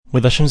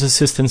With Hashem's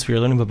assistance, we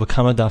are learning Baba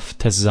Kama Daf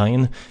Tes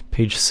Zayin,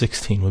 page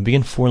 16. We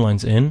begin 4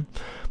 lines in.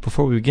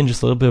 Before we begin,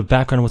 just a little bit of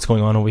background on what's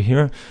going on over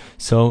here.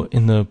 So,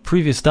 in the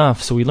previous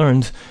daf, we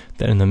learned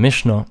that in the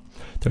Mishnah,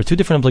 there are two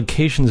different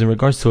implications in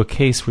regards to a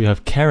case where you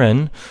have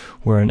Karen,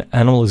 where an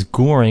animal is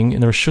goring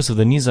in the reshus of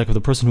the nizak of the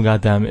person who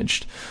got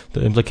damaged.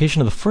 The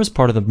implication of the first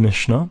part of the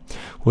Mishnah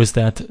was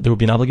that there would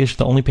be an obligation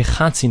to only pay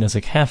chatzi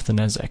nezek, half the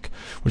nezek,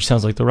 which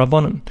sounds like the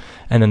Rabbanon.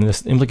 And then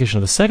the implication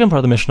of the second part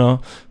of the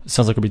Mishnah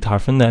sounds like Rabbi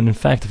Tarfon, that in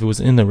fact, if it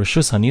was in the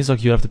reshus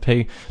hanizak, you have to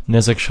pay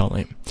nezek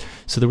shalim.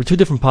 So there were two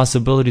different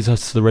possibilities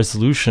as to the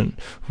resolution.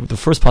 The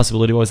first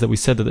possibility was that we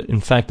said that in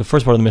fact the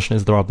first part of the Mishnah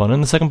is the Rabbanon,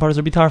 and the second part is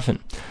Rabbi Tarfon.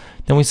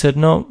 Then we said,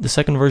 no, the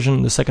second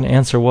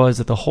answer was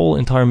that the whole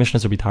entire Mishnah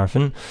is Rabbi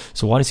Tarfon.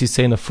 So why does he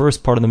say in the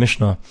first part of the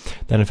Mishnah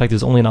that in fact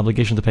there's only an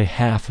obligation to pay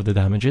half of the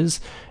damages?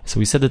 So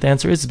we said that the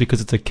answer is because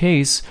it's a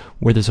case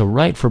where there's a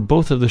right for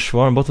both of the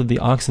shvar and both of the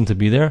oxen to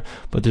be there,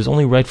 but there's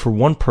only right for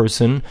one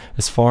person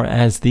as far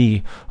as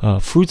the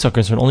fruits are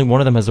concerned. Only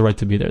one of them has the right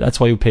to be there. That's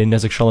why you pay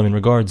nezek shalom in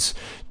regards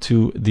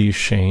to the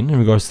shein, in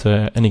regards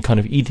to any kind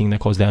of eating that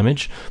caused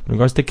damage. In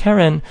regards to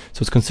Karen,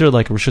 so it's considered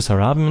like a reshus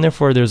harabim, and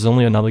therefore there's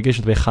only an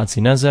obligation to pay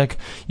chatzi nezek,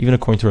 even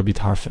according to Rabbi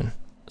Tarfon.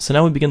 So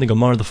now we begin the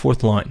Gemara, the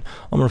fourth line.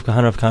 Amar Rav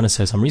Kahana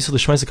says, Amrisu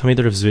l'shmaisa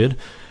kameder Rav Zvid.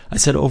 I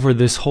said over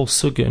this whole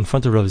sugya in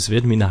front of Rav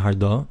Zvid,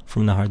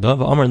 from Naharda.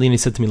 Amar Lini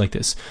said to me like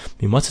this: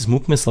 Mimatzis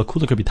mukmis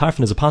lakulik Rabbi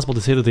Tarfon. Is it possible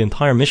to say that the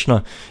entire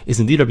Mishnah is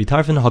indeed Rabbi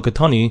Tarfon?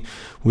 Hakatani,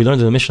 we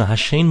learned in the Mishnah,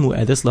 Hashein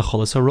mu'edes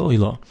lacholas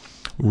haro'ila.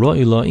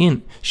 Ro'ila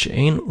in,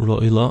 she'ein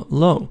ro'ila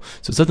lo.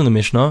 So it said in the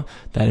Mishnah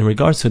that in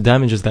regards to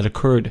damages that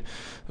occurred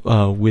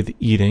with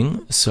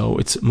eating, so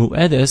it's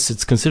mu'edes,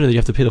 it's considered that you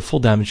have to pay the full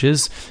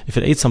damages if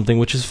it ate something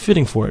which is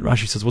fitting for it.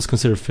 Rashi says, what's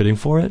considered fitting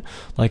for it?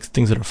 Like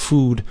things that are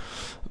food.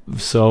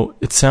 So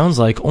it sounds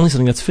like only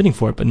something that's fitting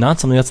for it, but not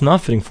something that's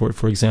not fitting for it.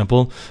 For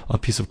example, a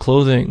piece of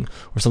clothing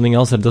or something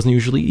else that it doesn't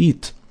usually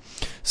eat.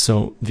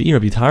 So the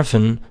Rabbi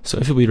Tarfon, so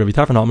if it be Rabbi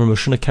Tarfon, according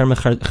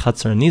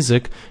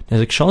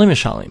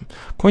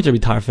to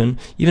Rabbi Tarfon,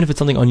 even if it's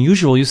something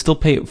unusual, you still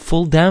pay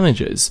full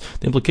damages.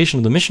 The implication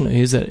of the Mishnah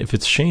is that if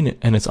it's shein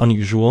and it's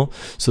unusual,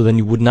 so then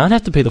you would not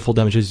have to pay the full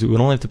damages. You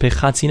would only have to pay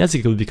chatzi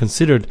nezek. It would be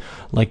considered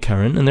like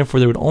Karen, and therefore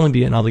there would only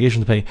be an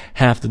obligation to pay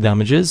half the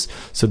damages.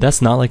 So that's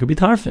not like Rabbi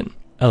Tarfon.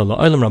 So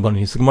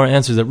the Gemara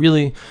answers that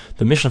really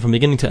the Mishnah from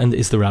beginning to end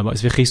is the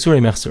rabbis. And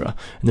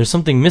there's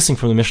something missing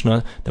from the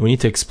Mishnah that we need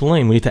to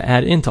explain, we need to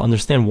add in to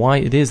understand why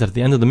it is that at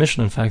the end of the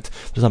Mishnah, in fact,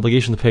 there's an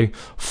obligation to pay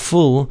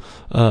full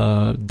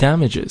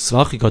damages.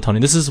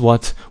 This is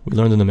what we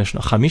learned in the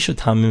Mishnah. There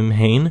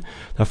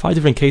are 5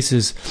 different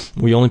cases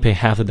where you only pay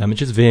half the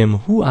damages.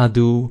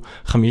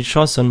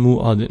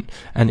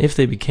 And if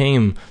they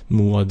became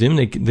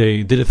mu'adim,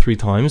 they did it 3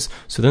 times,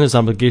 so then there's an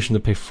obligation to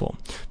pay full.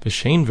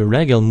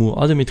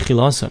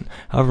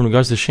 However, in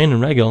regards to shein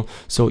and regel,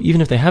 so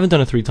even if they haven't done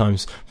it 3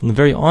 times, from the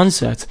very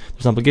onset,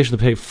 there's an obligation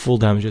to pay full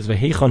damages.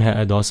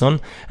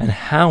 And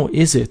how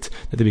is it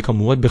that they become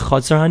muad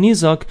b'chatzar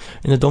hanizak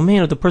in the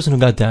domain of the person who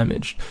got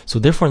damaged? So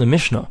therefore in the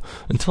Mishnah,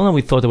 until now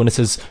we thought that when it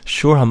says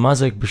shur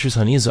hamazek b'shus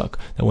hanizak,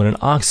 that when an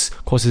ox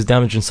causes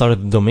damage inside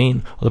of the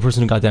domain of the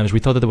person who got damaged, we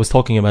thought that it was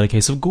talking about a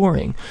case of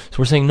goring. So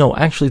we're saying no,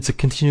 actually it's a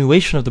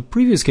continuation of the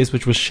previous case,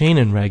 which was shein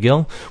and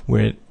regel,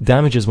 where it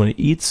damages when it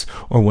eats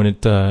or when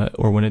it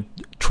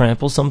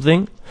tramples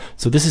something.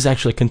 So this is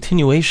actually a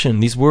continuation.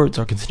 These words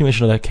are a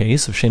continuation of that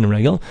case of shein and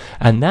regel,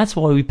 and that's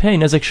why we pay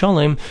nezek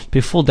shalem,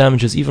 pay full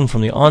damages even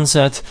from the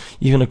onset,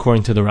 even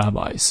according to the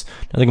rabbis.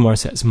 Now the Gemara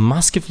says,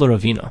 Maskif la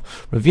Ravina.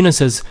 Ravina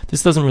says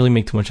this doesn't really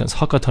make too much sense.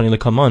 Hakatani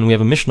lekaman. We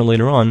have a Mishnah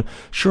later on.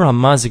 Shur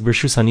hamazik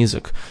b'reshus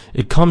hanizuk.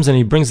 It comes and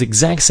he brings the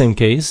exact same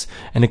case,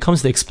 and it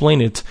comes to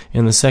explain it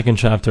in the 2nd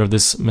chapter of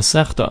this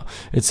Masechta.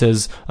 It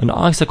says an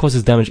ox that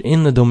causes damage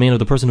in the domain of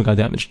the person who got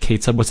damaged.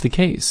 Ketzad, what's the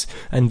case?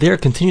 And there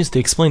continues to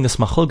explain this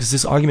machlok,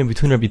 this argument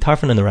between Rabbi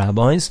Tarfon and the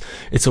rabbis.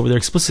 It's over there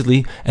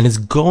explicitly, and it's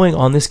going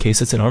on this case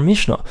that's in our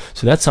Mishnah.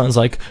 So that sounds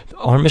like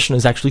our Mishnah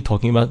is actually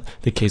talking about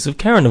the case of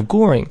Karen, of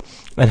goring.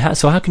 And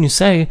so how can you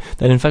say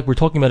that in fact we're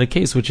talking about a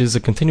case which is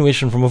a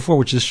continuation from before,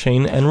 which is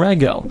shein and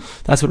regel?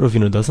 That's what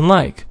Ravina doesn't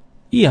like.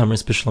 If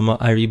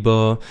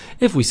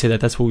we say that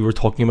that's what we were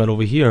talking about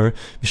over here,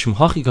 so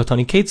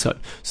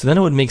then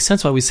it would make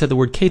sense why we said the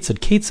word ketzad.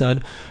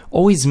 Ketzad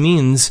always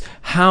means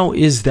how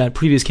is that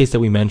previous case that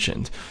we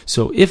mentioned.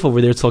 So if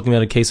over there it's talking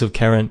about a case of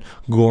Karen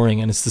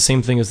goring and it's the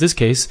same thing as this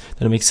case,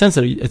 then it makes sense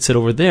that it said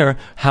over there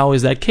how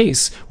is that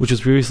case which was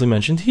previously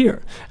mentioned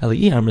here. But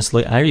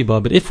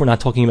if we're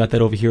not talking about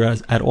that over here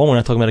at all, we're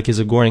not talking about a case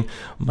of goring,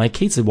 my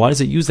ketzad, why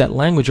does it use that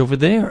language over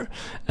there?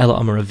 So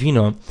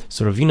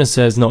Ravina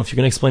says no, if you're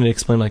going to explain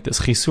it, explain like this.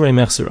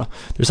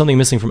 There's something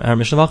missing from our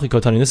Mishnah.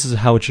 This is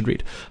how it should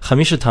read. There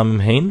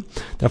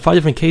are 5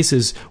 different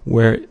cases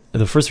where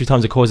the first 3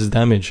 times it causes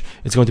damage,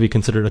 it's going to be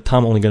considered a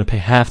tam, only going to pay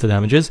half the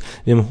damages.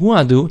 And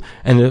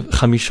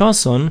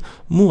chamishason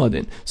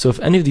muadin. So if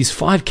any of these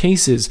 5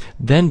 cases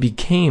then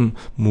became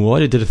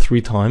muad, it did it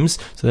 3 times,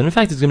 so then in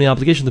fact it's going to be an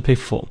obligation to pay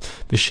full.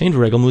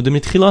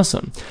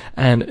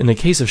 And in the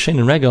case of shein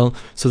and regel,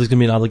 so there's going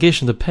to be an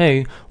obligation to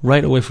pay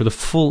right away for the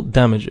full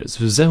damages.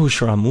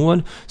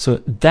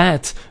 So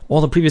that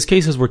all the previous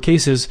cases were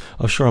cases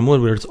of shor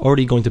hamud where it's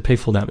already going to pay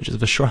full damages.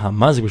 V'shor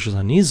hamazik, which is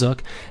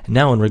hanizak. And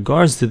now in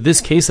regards to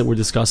this case that we're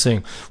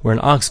discussing, where an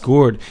ox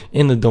gored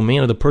in the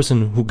domain of the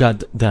person who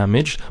got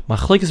damaged,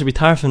 machlekes Rabbi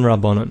Tarfon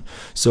Rabbanon.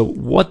 So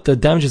what the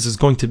damages is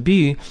going to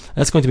be,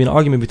 that's going to be an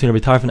argument between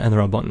Rabbi Tarfon and the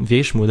Rabbanon.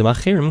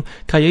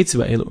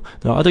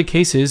 There are other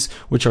cases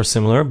which are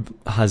similar: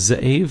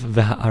 haze'ev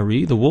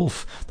v'ha'ari, the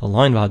wolf, the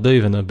lion,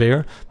 v'hadoiv, and the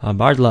bear,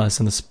 v'habardlas,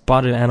 and the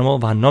spotted animal,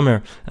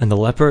 v'hanomer, and the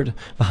leopard,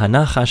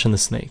 v'hanachash, and the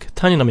snake.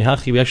 Tanya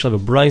Namihachi, we actually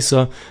have a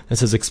brisa that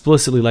says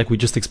explicitly, like we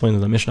just explained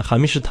in the Mishnah,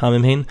 Chamisha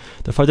Tamim Hein.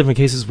 There are 5 different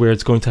cases where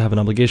it's going to have an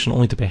obligation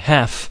only to pay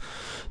half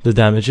the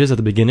damages at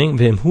the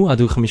beginning.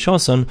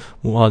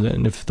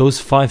 And if those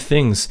 5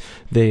 things,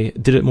 they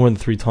did it more than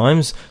 3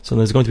 times, so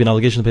there's going to be an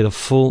obligation to pay the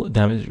full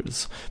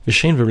damages. An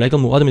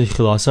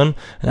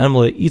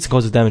animal that eats and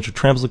causes damage, or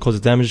tramples and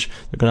causes damage,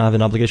 they're going to have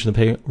an obligation to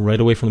pay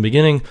right away from the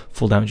beginning,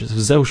 full damages.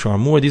 These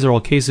are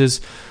all cases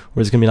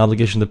where there's going to be an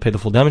obligation to pay the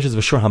full damages.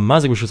 And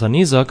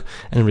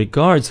in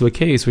regards to a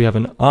case where you have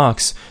an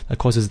ox that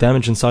causes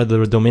damage inside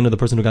the domain of the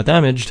person who got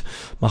damaged,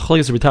 like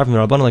we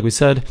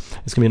said,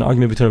 it's going to be an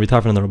argument between Rabbi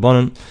Tarfon and the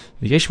Rabbanon.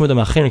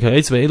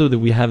 That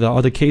we have the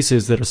other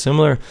cases that are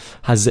similar.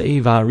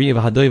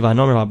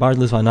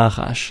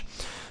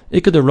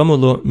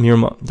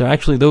 They're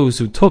actually those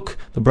who took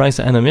the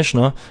Brisa and the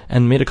Mishnah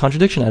and made a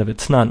contradiction out of it.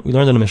 Tnan, we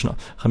learned in the Mishnah.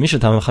 We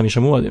said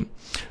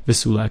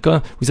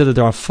that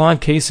there are 5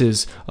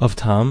 cases of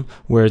tam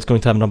where it's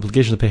going to have an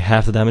obligation to pay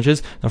half the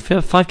damages. There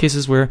are 5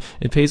 cases where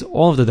it pays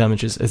all of the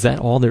damages. Is that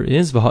all there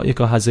is? There are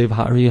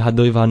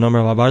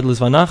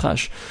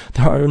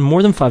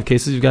more than 5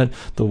 cases. You've got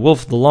the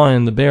wolf, the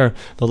lion, the bear,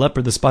 the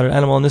leopard, the spotted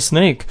animal, and the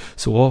snake.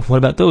 So what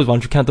about those? Why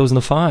don't you count those in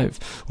the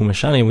 5?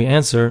 We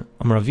answer,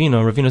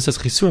 Ravina says,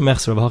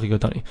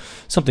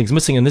 something's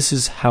missing, and this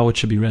is how it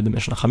should be read, the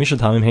Mishnah.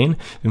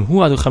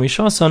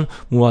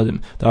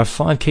 There are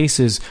 5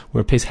 cases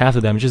where it pays half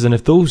the damages, and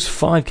if those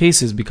 5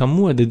 cases become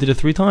muad, they did it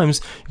 3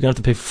 times, you're going to have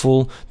to pay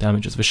full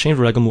damages. Shein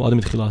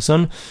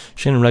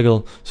and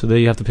regel, so there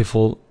you have to pay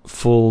full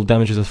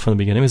damages from the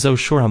beginning. And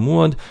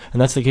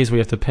that's the case where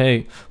you have to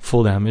pay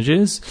full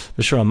damages. In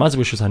the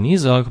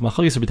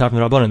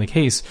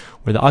case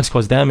where the ox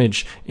caused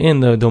damage in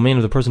the domain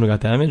of the person who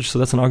got damaged, so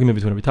that's an argument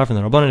between Rabbi Tarfon and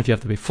the Rabbanon if you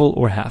have to pay full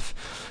or half.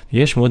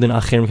 There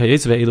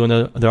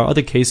are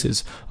other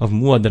cases of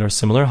muad that are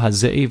similar.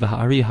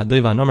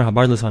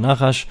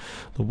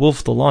 The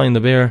wolf, the lion, the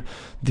bear,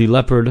 the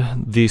leopard,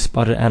 the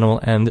spotted animal,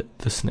 and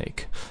the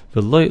snake.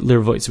 So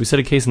we said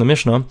a case in the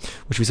Mishnah,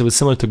 which we said was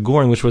similar to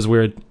goring, which was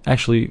where it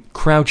actually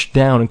crouched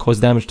down and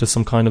caused damage to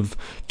some kind of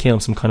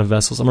kalim, some kind of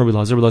vessels. Rabbi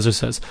Lazar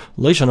says,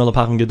 this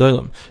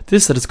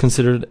that is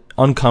considered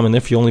uncommon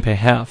if you only pay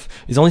half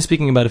is only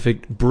speaking about if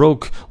it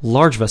broke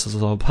large vessels.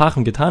 If it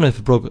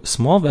broke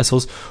small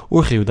vessels,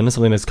 then it's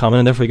something that's common,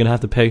 and therefore you're going to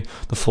have to pay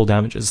the full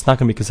damages. It's not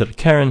going to be considered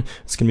Karen,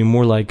 it's going to be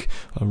more like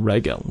a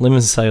regel.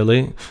 Let's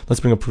bring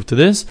a proof to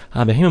this.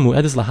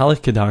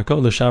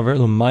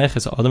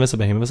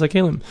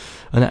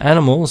 An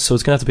animal, so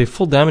it's going to have to pay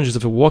full damages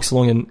if it walks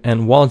along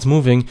and while it's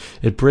moving,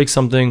 it breaks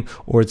something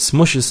or it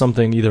smushes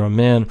something, either a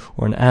man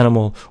or an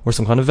animal or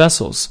some kind of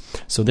vessels.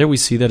 So there we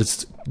see that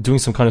it's doing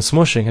some kind of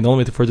smushing, and the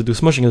only way for it to do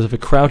smushing is if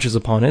it crouches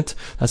upon it.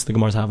 That's the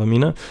Gemara's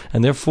Havamina,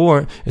 and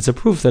therefore it's a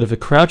proof that if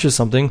it crouches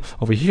something,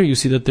 over here you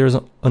see that there's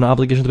an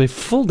obligation to pay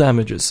full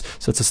damages.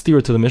 So it's a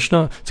steer to the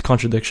Mishnah, it's a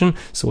contradiction.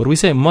 So what do we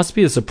say? It must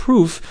be, it's a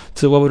proof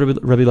to what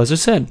Rabbi Lazar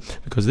said,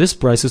 because this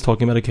Bryce is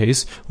talking about a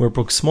case where it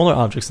broke smaller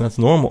objects, and that's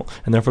normal,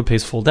 and therefore it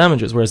pays full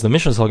damages, whereas the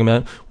Mishnah is talking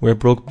about where it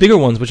broke bigger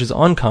ones, which is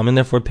uncommon,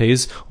 therefore it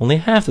pays only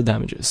half the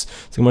damages. So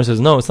the Gemara says,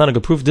 no, it's not a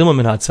good proof, Dilma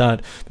min hatzad,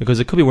 because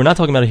it could be, we're not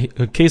talking about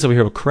a case over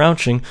here of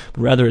crouching,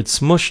 but rather it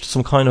smushed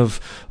some kind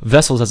of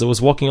vessels as it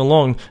was walking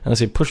along, and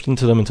as it pushed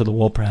into them into the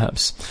wall,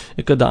 perhaps.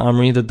 Ikad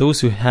Amri, that those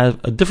who have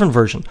a different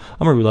version,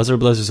 Amar Rabbi Lazar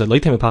said,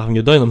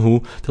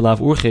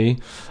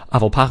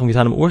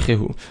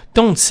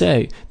 don't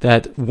say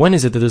that when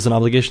is it that there's an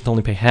obligation to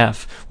only pay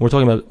half. We're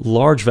talking about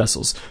large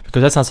vessels,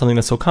 because that's not something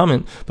that's so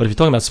common. But if you're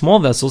talking about small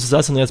vessels,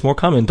 that's something that's more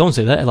common. Don't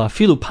say that. Even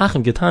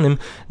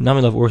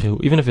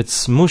if it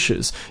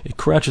smushes, it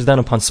crouches down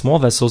upon small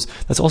vessels,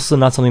 that's also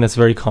not something that's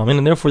very common,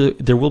 and therefore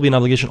there will be an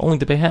obligation only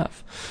to pay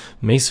half.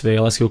 Meisvei,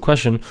 I'll ask you a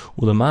question.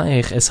 So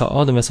that's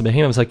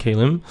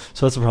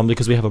the problem,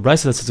 because we have a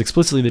brisa that says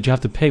explicitly that you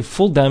have to pay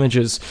full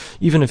damages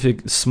even if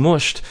it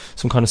smushed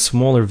some kind of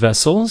smaller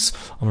vessels.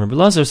 Rabbi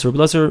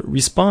Lazar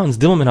responds,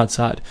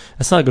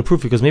 that's not a good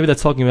proof, because maybe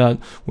that's talking about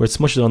where it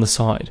smushed it on the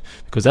side,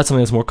 because that's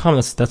something that's more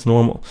common, that's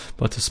normal.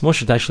 But to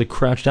smush it, to actually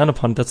crouch down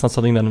upon it, that's not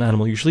something that an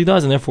animal usually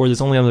does, and therefore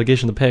there's only an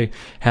obligation to pay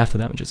half the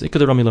damages.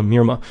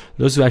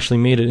 Those who actually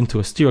made it into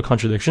a stira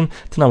contradiction.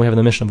 Now we have in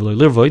the Mishnah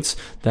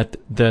that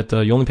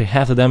you only pay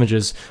half the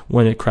damages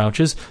when it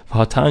crouches. We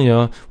have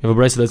a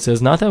brisa that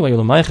says not that way.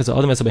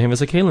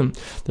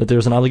 That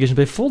there's an obligation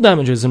to pay full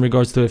damages in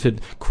regards to if it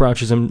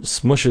crouches and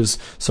smushes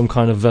some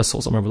kind of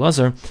vessels. So Rabbi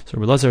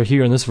Lazar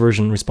here in this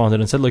version responded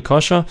and said, "Like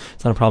kasha,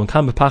 it's not a problem.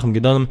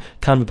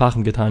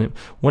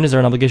 When is there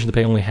an obligation to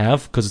pay only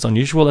half because it's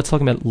unusual? That's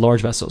talking about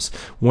large vessels.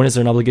 When is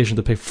there an obligation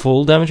to pay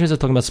full damages? That's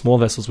talking about small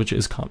vessels, which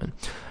is common.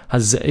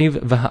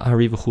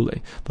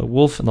 The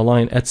wolf and the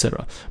lion,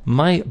 etc.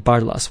 My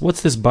barlas.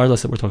 What's this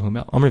barlas that we're talking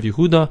about? Amar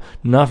Yehuda,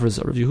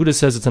 nafriza. Rav Yehuda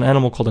says it's an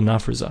animal called a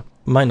nafriza.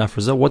 My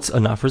nafriza. What's a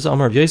nafriza?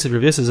 Amar Rav Yosef.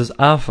 Rav Yosef says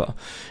afa.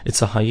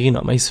 It's a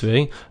hyena.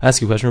 Maisvei. I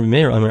ask you a question. Rav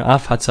Meir. Amar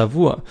af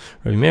hatzavua.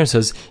 Rav Meir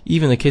says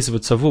even in the case of a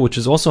tzavua, which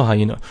is also a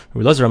hyena.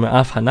 Rav Lazar. Amar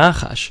af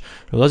hanachash.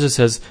 Rav Lazar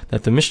says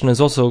that the Mishnah is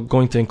also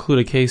going to include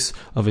a case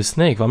of a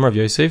snake. Amar Rav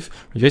Yosef.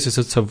 Rav Yosef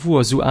says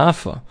tzavua zu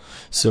afa.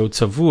 So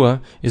tzavua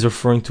is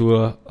referring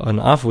to an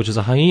afa, which is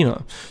a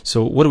hyena.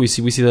 So what do we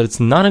see? We see that it's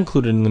not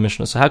included in the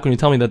Mishnah. So how can you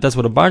tell me that that's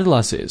what a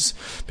bardalas is?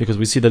 Because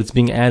we see that it's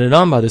being added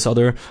on by this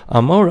other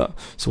amora.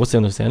 So what's the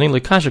understanding?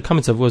 Like kasha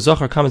kamitzavu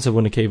zachar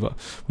kamitzavu nekeva.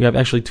 We have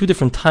actually two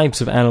different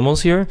types of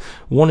animals here.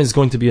 One is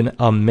going to be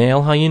a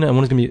male hyena, and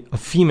one is going to be a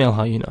female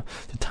hyena.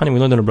 The Tani we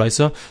learned in a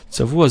brisa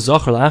tzavu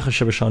zachar la'achar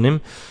shebashanim,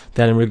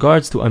 that in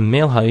regards to a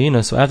male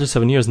hyena, so after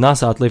 7 years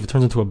nasa atleif, it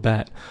turns into a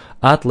bat.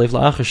 After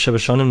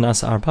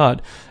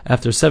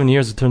 7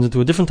 years, it turns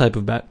into a different type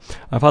of bat.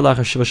 After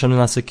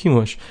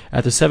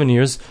 7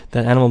 years,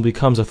 that animal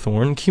becomes a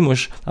thorn.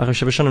 After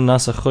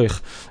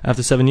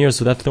 7 years,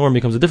 so that thorn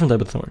becomes a different type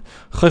of thorn.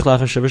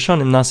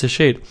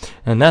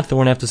 And that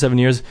thorn, after 7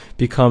 years,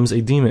 becomes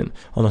a demon.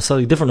 On a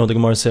slightly different note, the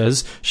Gemara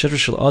says,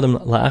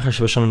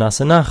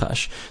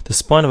 the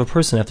spine of a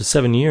person after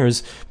 7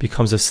 years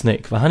becomes a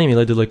snake. So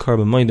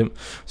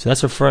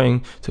that's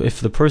referring to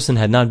if the person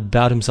had not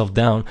bowed himself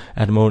down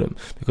at Modim.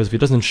 Because if he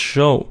doesn't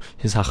show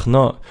his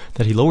hachna,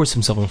 that he lowers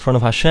himself in front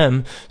of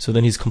Hashem, so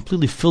then he's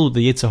completely filled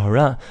with the Yetzer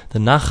Hara. The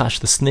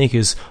Nachash, the snake,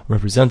 is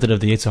representative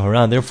of the Yetzer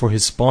Hara, and therefore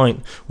his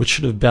spine, which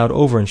should have bowed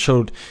over and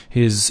showed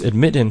his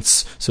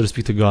admittance, so to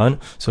speak, to God.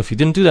 So if he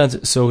didn't do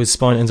that, so his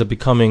spine ends up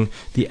becoming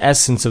the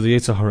essence of the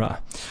Yetzer Hara.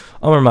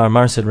 Amar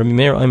Mar said, Rabbi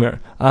Meir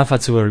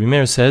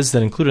says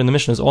that included in the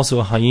Mishnah is also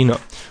a hyena.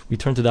 We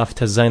turn to Daf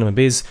Tez Zayin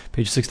Amabez,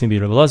 page 16b.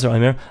 Rabbi Lazar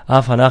Aimer,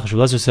 Af Hanachash. Rabbi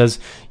Lazar says,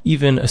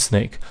 even a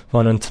snake.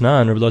 Rabbi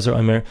Lazar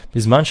Aimer,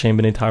 Bizman Shein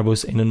B'nei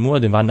Tarbus Einan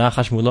Muadim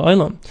V'Nachash Mula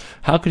Olam.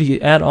 How could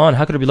he add on?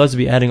 How could Rabbi Lazar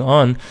be adding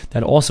on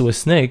that also a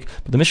snake?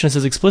 But the Mishnah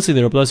says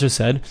explicitly that Rabbi Lazar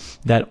said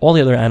that all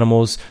the other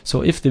animals,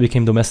 so if they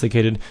became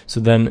domesticated,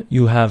 so then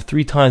you have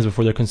 3 times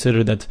before they're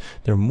considered that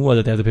they're muad,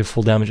 that they have to pay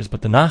full damages.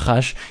 But the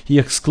Nachash, he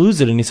excludes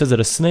it, and he says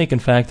that a snake, in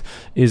fact,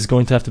 is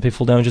going to have to pay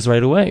full damages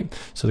right away.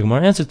 So the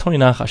Gemara answered Tony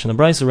Nachash, and the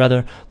Brisa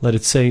rather let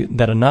it say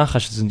that a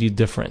Nachash is indeed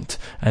different,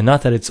 and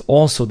not that it's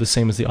also the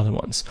same as the other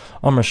ones.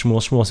 Amar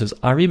Shmuel says,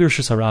 Ari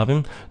b'Rishus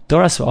Haravim,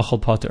 Doras v'achol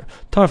pater,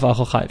 Tarf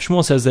v'achol chayv.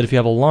 Shmuel says that if you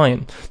have a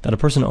lion that a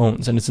person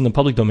owns, and it's in the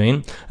public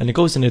domain, and it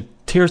goes and it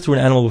tears through an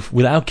animal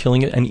without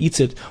killing it, and eats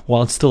it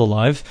while it's still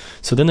alive,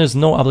 so then there's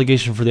no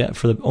obligation for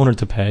the owner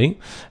to pay.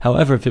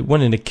 However, if it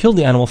went and it killed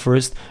the animal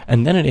first,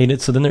 and then it ate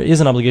it, so then there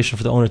is an obligation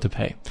for the owner to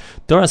pay.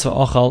 Doras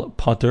v'achol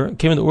pater,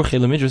 came in the Urchei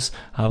Lemidrus,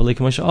 Havle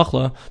Kamesha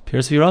Achla,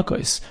 Piers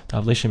Virakois,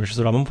 Tavle Shemish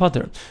Rabban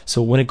Pater.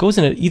 So when it goes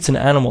and it eats an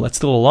animal that's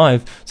still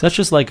alive, so that's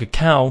just like a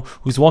cow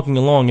who's walking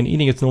along and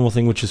eating its normal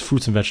thing, which is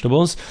fruits and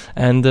vegetables.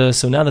 And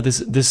so now that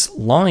this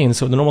lion,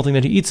 so the normal thing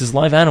that he eats is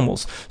live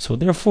animals. So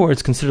therefore,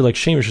 it's considered like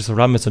Shemish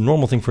Rabban. It's a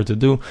normal thing for it to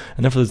do,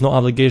 and therefore there's no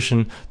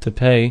obligation to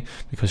pay,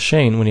 because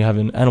Shane, when you have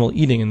an animal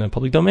eating in the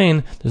public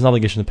domain, there's an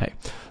obligation to pay.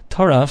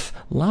 Taraf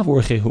lav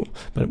urchehu,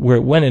 but where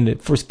it went and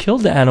it first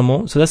killed the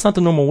animal, so that's not the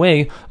normal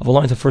way of a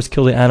lion to first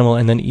kill the animal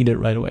and then eat it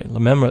right away.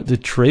 Remember the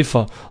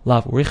treifa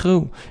lav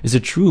urchehu. Is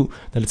it true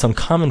that it's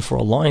uncommon for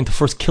a lion to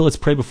first kill its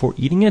prey before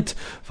eating it?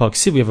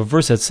 We have a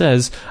verse that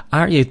says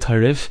Aryeh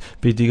tarif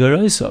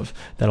b'digaraisav,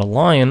 that a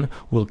lion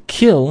will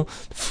kill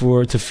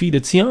to feed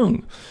its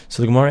young.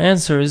 So the Gemara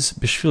answers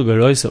b'shvil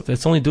garaisav,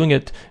 that's only doing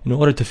it in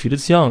order to feed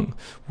its young.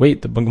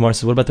 Wait, the Gemara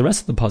says, what about the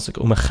rest of the pasuk?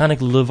 Umechanek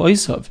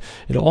levaisav,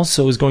 it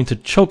also is going to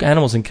choke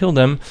animals and kill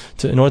them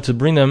in order to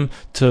bring them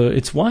to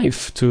its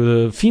wife,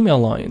 to the female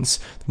lions.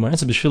 The Gemara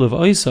answers b'shvil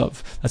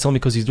levaisav, that's only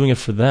because he's doing it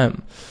for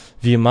them.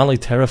 But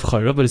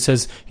it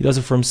says he does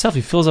it for himself.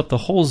 He fills up the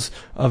holes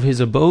of his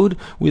abode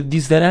with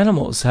these dead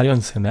animals. How do you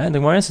understand that? And the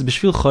Gemara says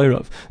b'shvil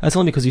chayrav, that's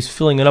only because he's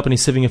filling it up and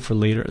he's saving it for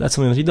later. That's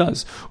something that he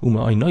does.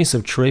 Uma of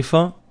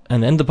treifa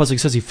And then the pasuk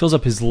says he fills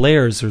up his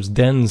lairs or his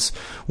dens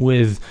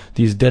with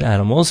these dead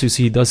animals. So you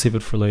see he does save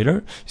it for later.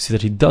 You see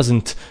that he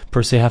doesn't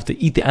per se have to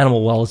eat the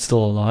animal while it's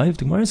still alive.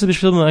 The Gemara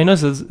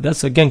says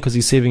that's again because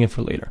he's saving it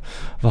for later.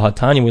 We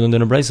learned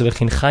in a brayso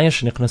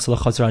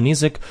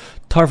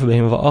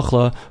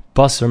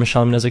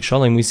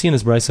we see in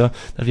this brisa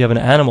that if you have an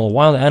animal, a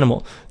wild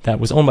animal that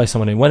was owned by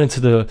someone, it went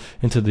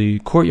into the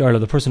courtyard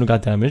of the person who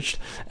got damaged,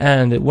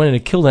 and it went and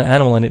it killed an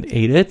animal and it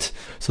ate it,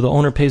 so the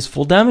owner pays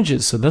full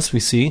damages. So thus we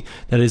see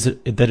that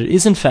it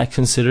is in fact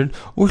considered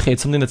urche,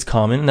 it's something that's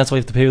common, and that's why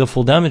you have to pay the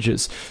full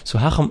damages. So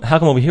how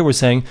come over here we're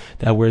saying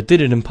that where it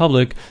did it in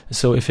public,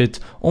 so if it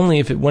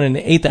went and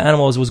ate the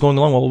animal as it was going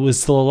along while it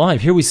was still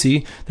alive, here we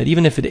see that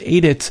even if it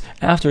ate it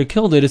after it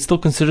killed it, it's still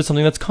considered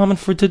something that's common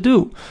for it to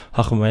do.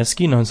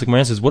 The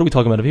Gemara says, what are we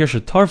talking about over here?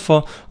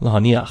 Shetarfa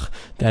lahaniach,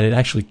 that it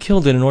actually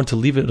killed it in order to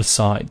leave it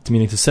aside,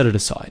 meaning to set it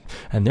aside,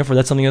 and therefore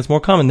that's something that's more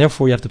common.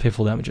 Therefore, you have to pay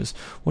full damages.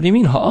 What do you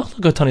mean?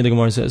 Ha'achla, the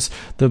Gemara says,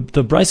 the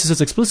Brisa says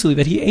explicitly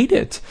that he ate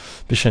it.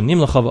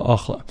 B'shanim lachava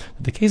achla.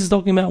 The case is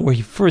talking about where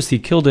he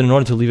killed it in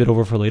order to leave it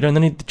over for later, and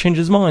then he changed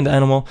his mind, the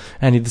animal,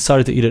 and he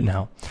decided to eat it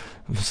now.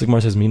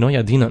 Sigmar says, "Mino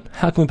yadinan."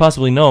 How can we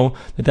possibly know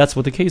that that's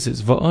what the case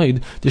is?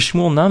 Va'oid the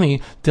Shmuel nami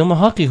dilma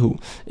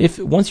hakihu. If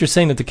once you're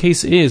saying that the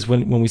case is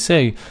when we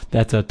say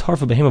that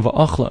tarfa behema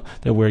va'achla,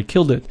 that where it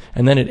killed it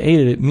and then it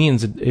ate it, it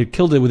means it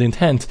killed it with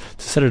intent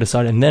to set it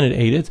aside and then it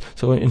ate it.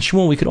 So in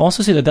Shmuel we could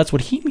also say that that's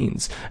what he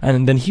means,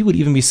 and then he would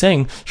even be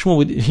saying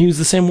he used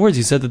the same words.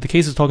 He said that the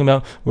case is talking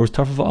about where it's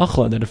tarfa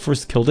va'achla, that it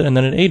first killed it and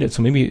then it ate it.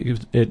 So maybe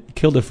it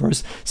killed it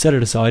first, set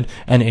it aside,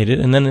 and ate it,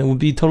 and then it would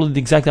be totally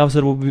the exact opposite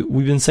of what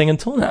we've been saying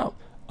until now.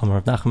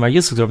 Rav Nachman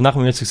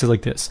Yitzchak says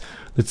like this: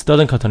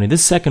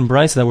 this second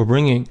brisa that we're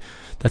bringing,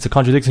 that's a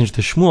contradiction to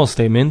the Shmuel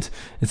statement.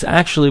 It's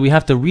actually, we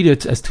have to read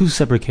it as two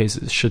separate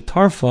cases.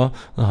 Shetarfa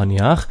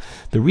lahaniach.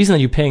 The reason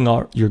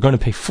that you're going to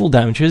pay full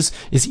damages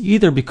is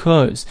either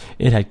because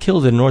it had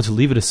killed it in order to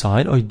leave it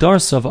aside, or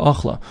darsav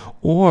achla,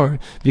 or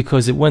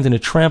because it went and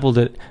it trampled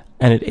it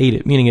and it ate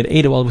it, meaning it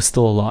ate it while it was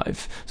still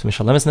alive. So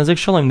Mishalemes Nezek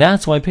Shalom,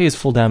 that's why it pays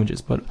full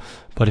damages.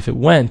 But if it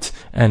went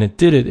and it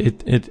did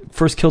it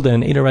first killed it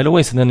and ate it right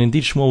away, so then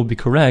indeed Shmuel would be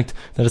correct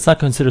that it's not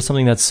considered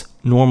something that's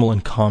normal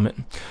and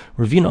common.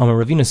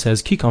 Ravina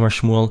says, Kik Amar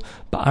Shmuel,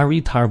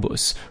 Ba'ari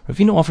Tarbus.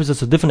 Ravina offers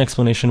us a different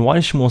explanation. Why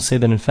does Shmuel say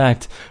that in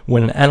fact,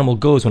 when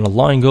a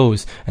lion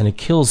goes and it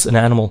kills an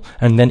animal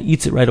and then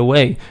eats it right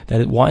away,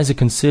 why is it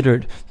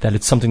considered that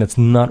it's something that's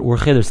not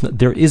urche?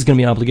 There is going to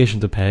be an obligation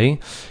to pay.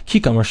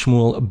 Kik Amar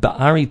Shmuel,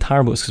 Ba'ari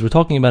Tarbus, because we're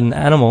talking about an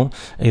animal,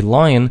 a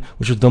lion,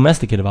 which was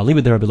domesticated. As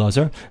according to Rabbi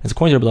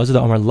Elazar,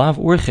 the Amar Lav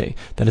Urche,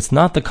 that it's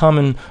not the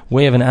common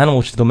way of an animal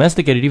which is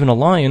domesticated, even a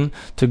lion,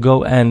 to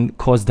go and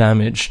cause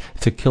damage,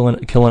 to kill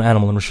an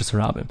animal in Rosh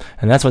Hashanah.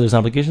 And that's why there's an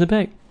obligation to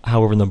pay.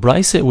 However, in the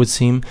Brisa, it would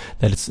seem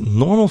that it's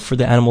normal for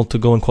the animal to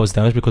go and cause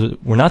damage, because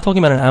we're not talking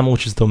about an animal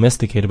which is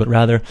domesticated, but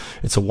rather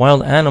it's a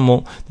wild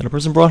animal that a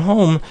person brought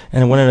home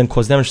and it went in and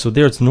caused damage. So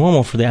there, it's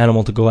normal for the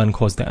animal to go out and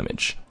cause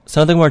damage. So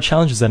another Gemara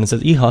challenges that and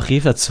says,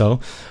 if that's so,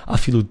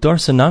 afilu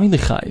darsa nami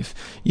lechayiv.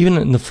 Even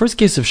in the first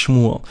case of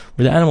Shmuel,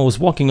 where the animal was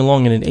walking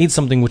along and it ate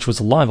something which was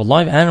a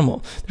live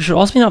animal, there should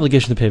also be an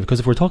obligation to pay, because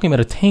if we're talking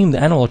about a tamed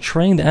animal, a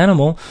trained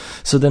animal,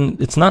 so then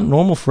it's not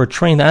normal for a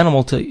trained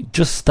animal to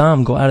just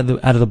go out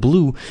of the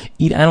blue,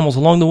 eat animals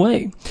along the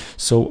way.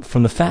 So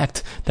from the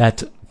fact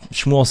that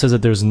Shmuel says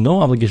that there's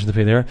no obligation to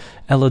pay there,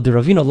 Ella de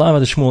Ravina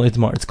lama de Shmuel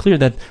itmar. It's clear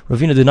that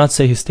Ravina did not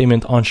say his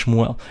statement on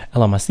Shmuel.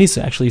 Ella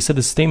masnisa, actually he said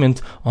the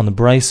statement on the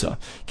Brisa.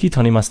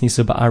 Kitani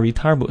masnisa ba'ari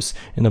tarbus.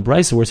 In the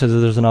Brisa, where it says that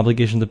there's an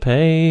obligation to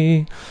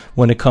pay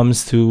when it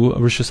comes to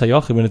Rishus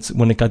HaYachid,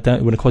 when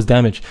it caused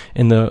damage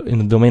in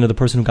the domain of the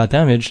person who got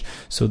damaged.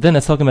 So then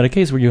that's talking about a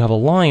case where you have a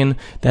lion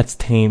that's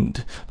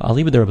tamed.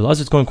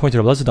 It's going according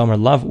to Rabbi Elazar Damar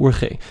Lav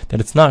Urche, that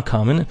it's not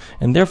common,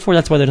 and therefore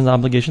that's why there's an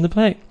obligation to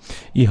pay.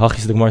 The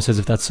Gemara says,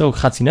 if that's so, if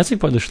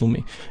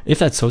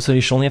that's so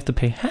you should only have to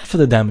pay half of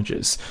the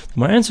damages. The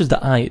Gemara answers the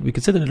ayat. We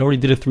could say that it already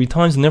did it 3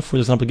 times, and therefore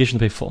there's an obligation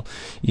to pay full.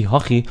 If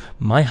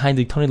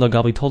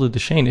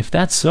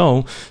that's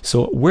so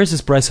where's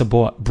this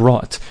brisa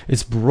brought?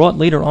 It's brought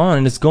later on,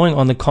 and it's going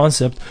on the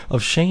concept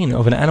of shein,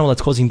 of an animal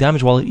that's causing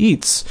damage while it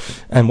eats.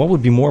 And what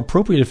would be more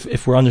appropriate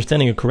if we're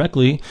understanding it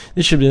correctly?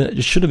 It should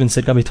have been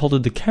said, Gabi told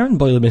it the Karen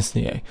boile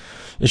bisniyeh.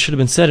 It should have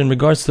been said in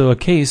regards to a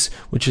case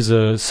which is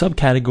a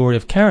subcategory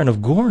of Karen,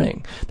 of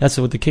goring. That's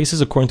what the case is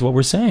according to what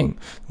we're saying.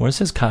 When it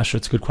says kasher,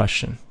 it's a good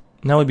question.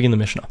 Now we begin the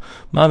Mishnah.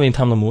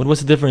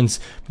 What's the difference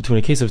between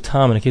a case of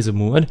tam and a case of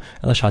muad?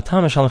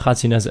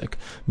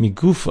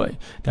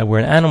 That where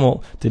an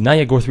animal did not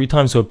yet gore 3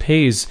 times, so it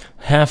pays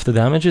half the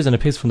damages, and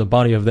it pays from the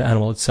body of the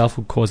animal itself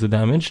who caused the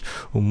damage.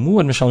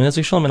 And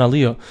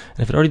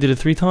if it already did it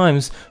 3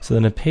 times, so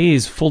then it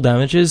pays full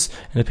damages,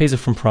 and it pays it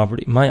from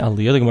property. My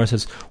aliyah, the Gemara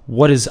says,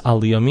 what does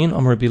aliyah mean?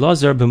 It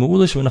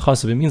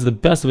means the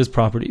best of his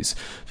properties.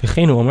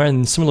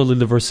 And similarly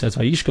the verse says,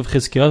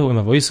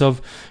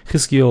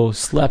 Chizkiyahu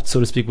slept, so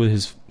to speak, with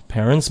his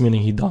parents,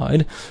 meaning he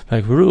died.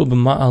 And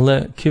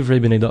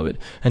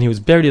he was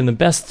buried in the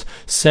best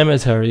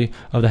cemetery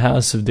of the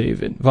house of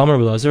David. Rabbi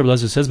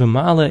Elazar says,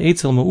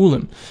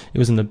 it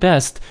was in the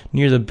best,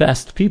 near the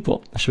best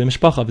people,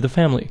 of the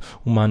family.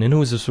 Who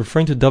was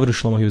referring to David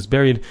Shlomo. He was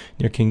buried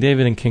near King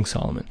David and King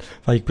Solomon.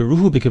 He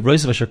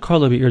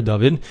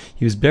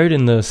was buried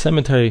in the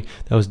cemetery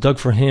that was dug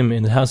for him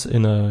in the house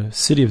in the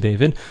city of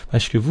David.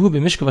 And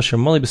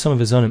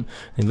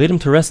they laid him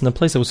to rest in a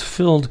place that was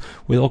filled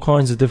with all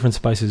kinds of different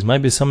spices.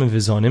 What does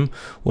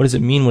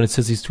it mean when it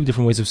says these two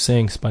different ways of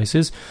saying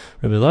spices?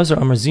 Rabbi Elazar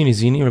Amar Zini.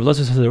 Rabbi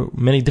Elazar says there are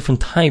many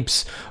different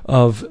types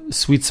of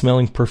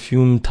sweet-smelling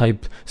perfume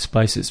type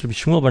spices. Rabbi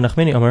Shmuel Bar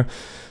Nachmani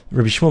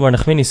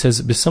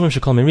says,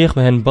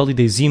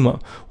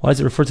 why is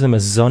it referred to them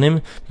as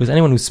zanim? Because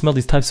anyone who smelled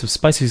these types of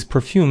spices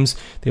perfumes,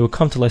 they will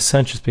come to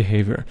licentious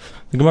behavior.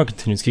 The Gemara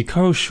continues, this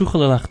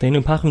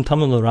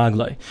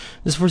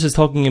verse is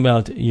talking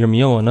about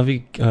Yirmiyahu,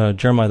 Navi,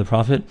 Jeremiah the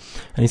prophet,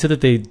 and he said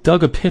that they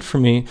dug a pit for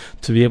me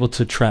to be able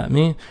to trap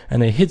me,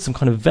 and they hid some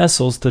kind of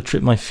vessels to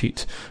trip my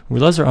feet.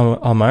 Rabbi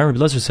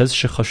Elazar says,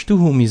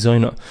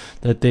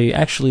 that they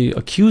actually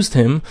accused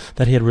him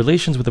that he had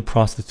relations with a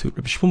prostitute.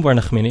 Rabbi Shmuel Bar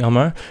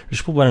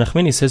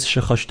Nachmani says,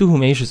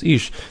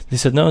 they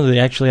said no, they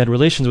actually had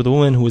relations with a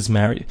woman who was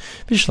married.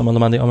 It's good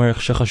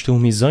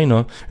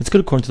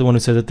according to the one who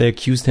said that they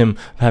accused him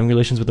of having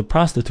relations with a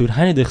prostitute.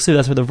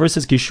 That's why the verse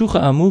says,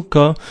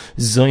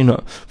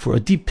 for a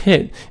deep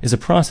pit is a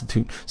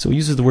prostitute. So it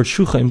uses the word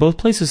shucha in both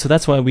places, so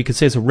that's why we could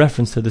say it's a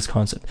reference to this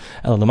concept.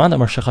 But according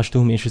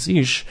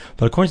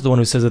to the one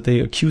who says that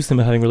they accused him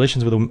of having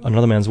relations with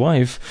another man's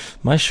wife,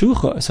 my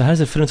shucha, so how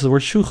does it fit into the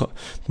word shucha?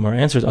 The Gemara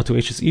answers,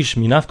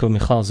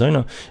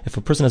 if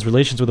a person has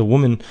relations with a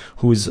woman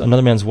who is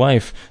another man's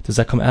wife, does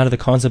that come out of the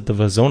concept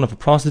of a zone of a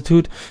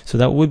prostitute? So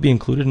that would be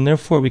included, and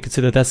therefore we could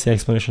say that that's the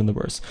explanation of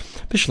the verse.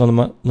 It's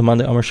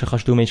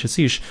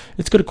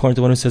good according to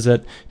the one who says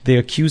that they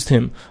accused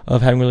him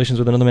of having relations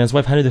with another man's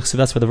wife.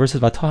 That's why the verse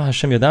says,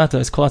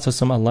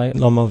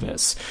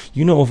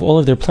 you know of all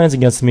of their plans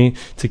against me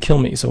to kill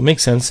me. So it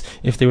makes sense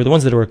if they were the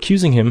ones that were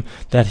accusing him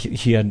that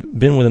he had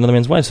been with another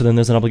man's wife, so then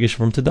there's an obligation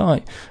for him to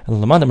die.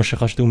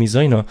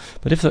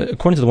 But if,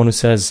 according to the one who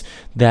says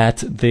that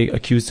they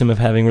accused him of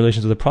having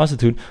relations with a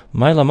prostitute,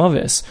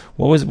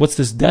 what's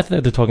this death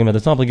that they're talking about?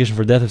 There's no obligation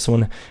for death if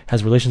someone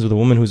has relations with a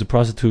woman who's a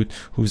prostitute,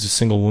 who's a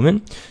single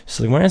woman.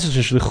 So the Gemara answers,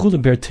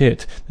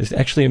 this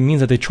actually means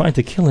that they tried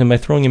to kill him by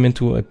throwing him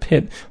into a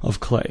pit of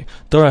clay.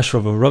 Dorash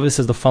Rava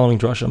says the following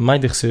drasha.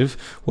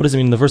 What does it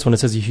mean in the verse when it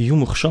says they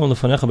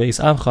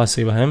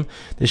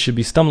should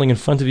be stumbling in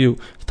front of you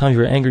at the time of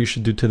your anger you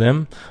should do to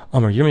them?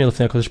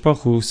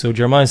 So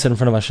Jeremiah said in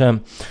front of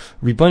Hashem,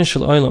 Ribbon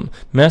shel olam,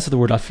 master the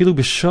word, afilu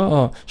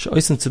b'sha'a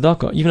she'oisen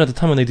tzedakah, even at the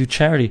time when they do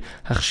charity,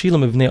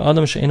 hachshilam b'nei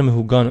adam she'enam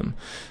mehuganim.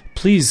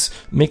 Please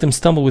make them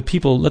stumble with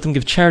people. Let them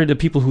give charity to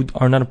people who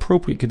are not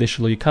appropriate,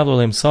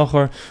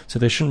 so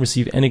they shouldn't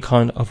receive any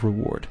kind of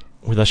reward.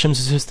 With Hashem's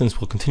assistance,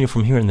 we'll continue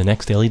from here in the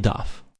next daily daf.